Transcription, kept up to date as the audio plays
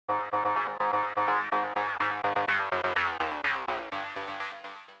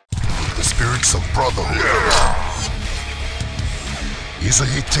spirits of brotherhood. He's a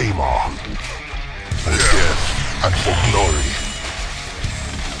Hitama for death and for glory.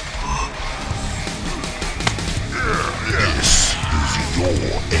 This is your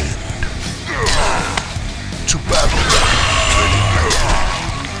end. To battle.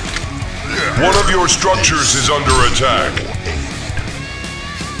 One of your structures is under attack.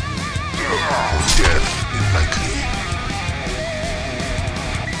 For death likely.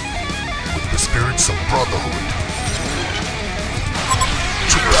 With the spirits of brotherhood.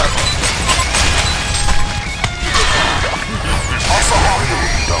 To battle.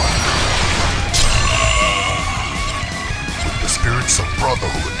 Done. With the spirits of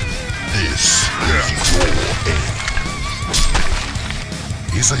brotherhood. This is your end.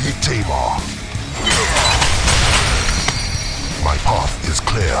 He's a Hitama. My path is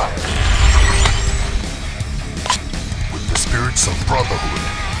clear. With the spirits of brotherhood.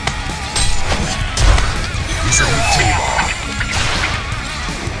 He's a Hitama.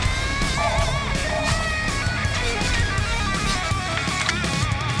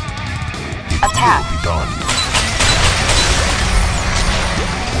 Attack. Will be done.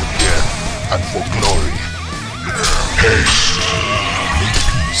 For death and for glory. Haste. Make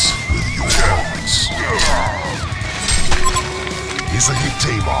peace with your hearts. He's a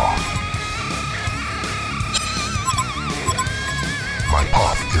Hitama. My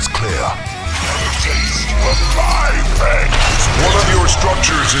path is clear. Taste of my fangs. One of your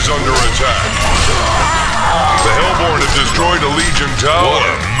structures is under attack. The Hellborn have destroyed a Legion tower. What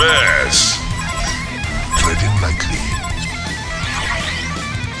a mess. Treading lightly.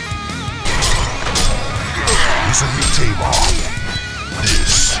 He's a Hitama.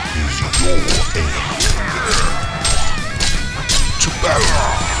 This is your end. To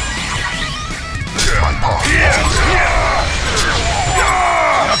battle. My path is clear.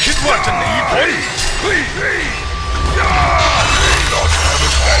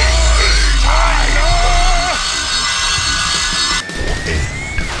 End.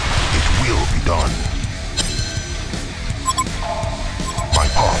 It will be done. My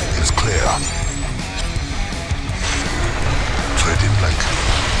path is clear. Treading lightly.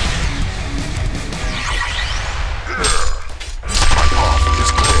 My path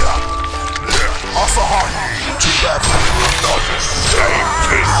is clear. To battle. Not escape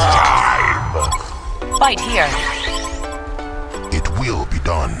this time. Fight here. It will be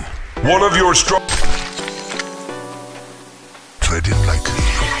done. One of your structures. Treading lightly.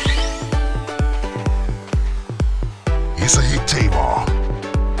 He's a Hitama.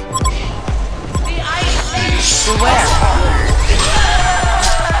 Beware.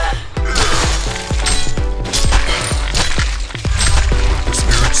 The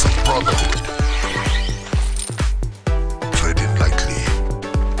spirits of brotherhood. Treading lightly.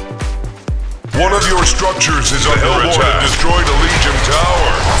 One of your structures is under attack. Destroyed a Legion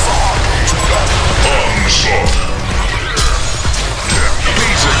tower.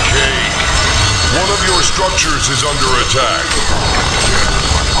 Piece of cake. One of your structures is under attack.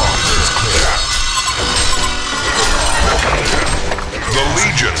 The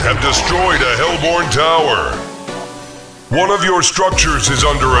Legion have destroyed a Hellborn tower. One of your structures is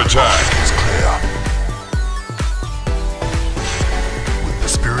under attack. With the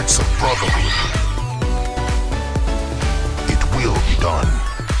spirits of brotherhood. It will be done.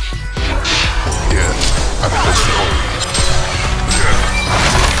 Death and for glory.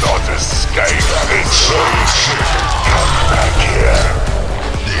 Not escape this soul. Come back here.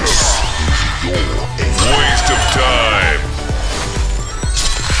 This is your end. Waste of time.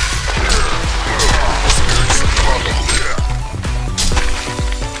 Spirits of brotherhood.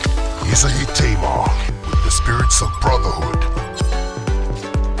 He's a Hitama with the spirits of brotherhood.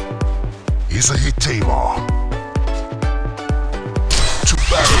 He's a Hitama. To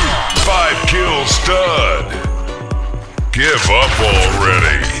battle. 5 kill stud. Give up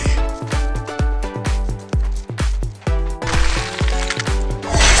already.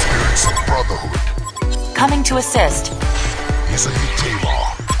 Spirits of brotherhood. Coming to assist. He's a Hitama.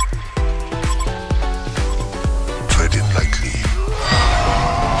 Treading lightly.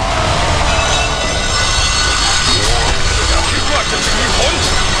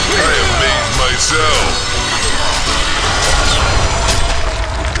 I amaze myself.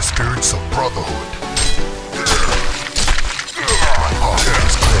 With the spirits of brotherhood. My path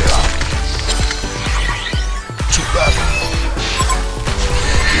is clear. To battle.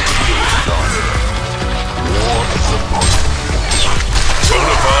 It will be done. War is upon me.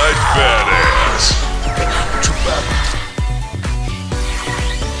 Bonafide badass. To battle.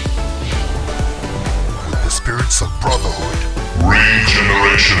 With the spirits of brotherhood.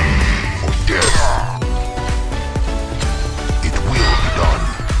 Regeneration. For death. It will be done.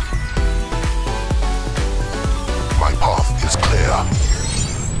 My path is clear.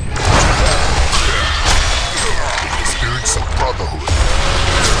 The spirits of brotherhood.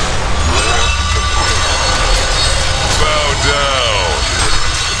 Bow down.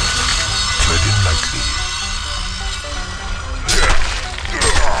 Treading lightly.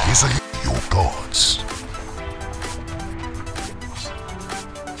 These are your gods.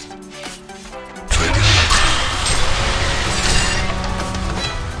 Treading lightly.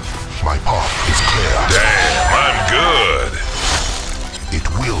 My path is clear. Damn, I'm good. It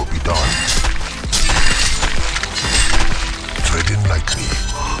will be done. Treading lightly.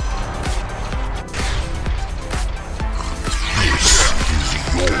 This is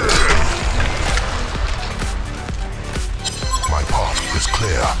your. My path is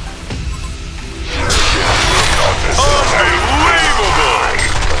clear. Unbelievable!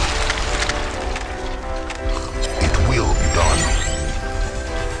 It will be done.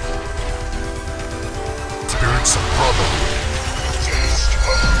 Spirits of brotherhood. Taste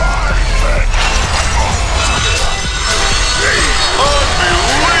of my flesh.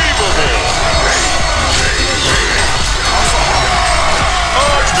 Unbelievable!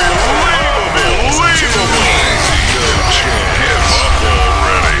 Unbelievable! Give up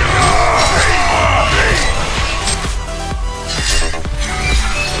already.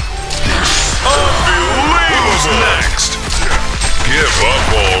 Unbelievable! Who's next? Give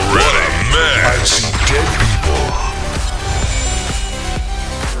up already. I see dead people.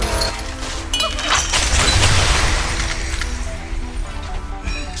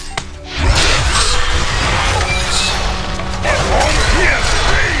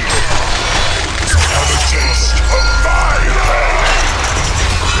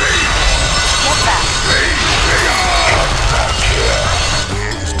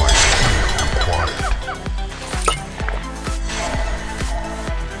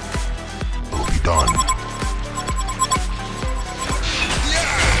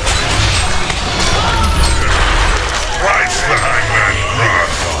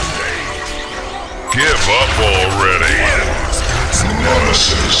 Give up already.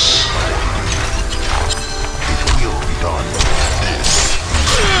 Nemesis. It will be done. This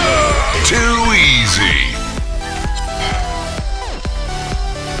Too easy.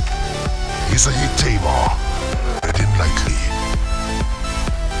 is a hit Tamar. Treading lightly.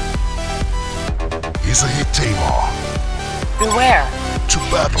 Is a hit Tamar. Beware. To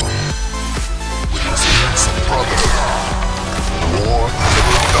battle with the spirits of brotherhood. War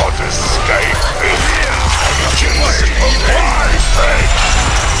will not escape.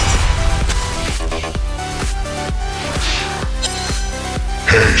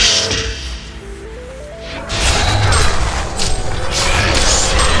 Haste.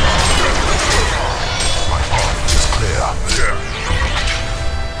 My path is clear.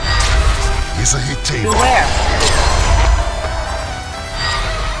 Is a hit table. Beware.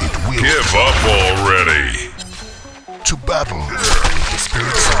 It will Give up already. to battle with the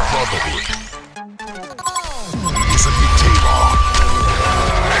spirits of brotherhood. Is a hit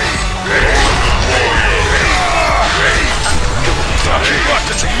table.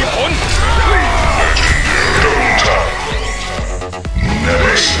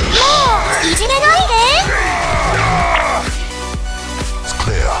 Nemesis. It's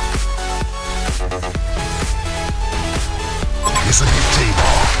clear. Is a hit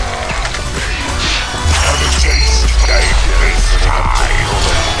table. Have a taste this time.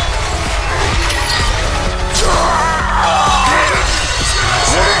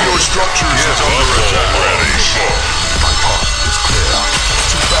 One of your structures is under attack already. My path is clear.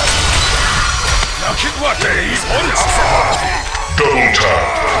 To battle. Double tap.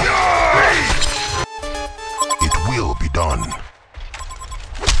 It will be done.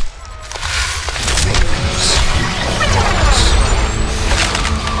 Make peace with your gods.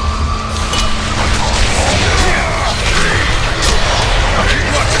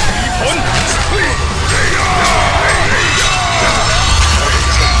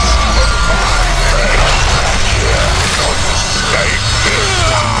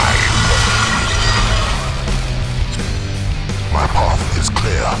 My path is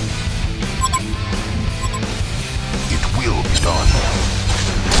clear.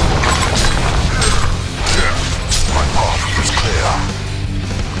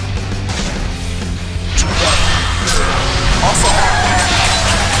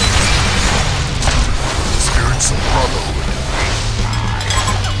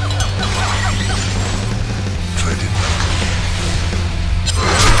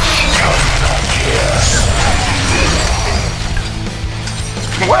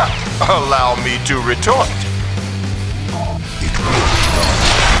 Allow me to retort. It will not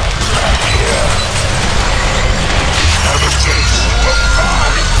back here. Have a taste of my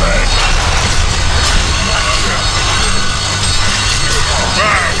revenge.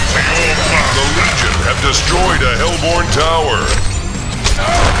 The Legion have destroyed a Hellborn tower.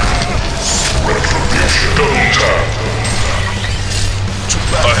 Retribution double tap.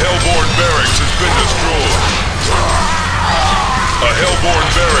 A Hellborn barracks has been destroyed. A Hellborn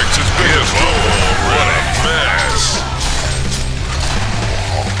barracks has been destroyed. What a mess.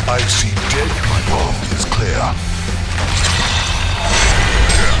 I see dead. My path is clear.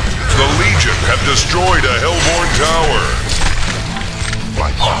 The Legion have destroyed a Hellborn tower. My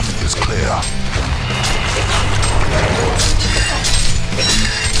path is clear.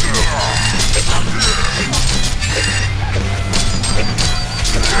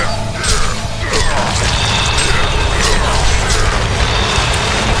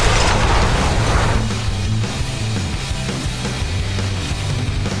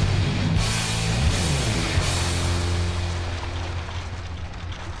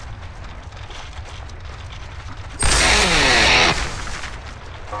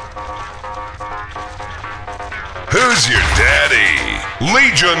 Who's your daddy?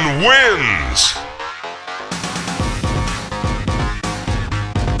 Legion wins!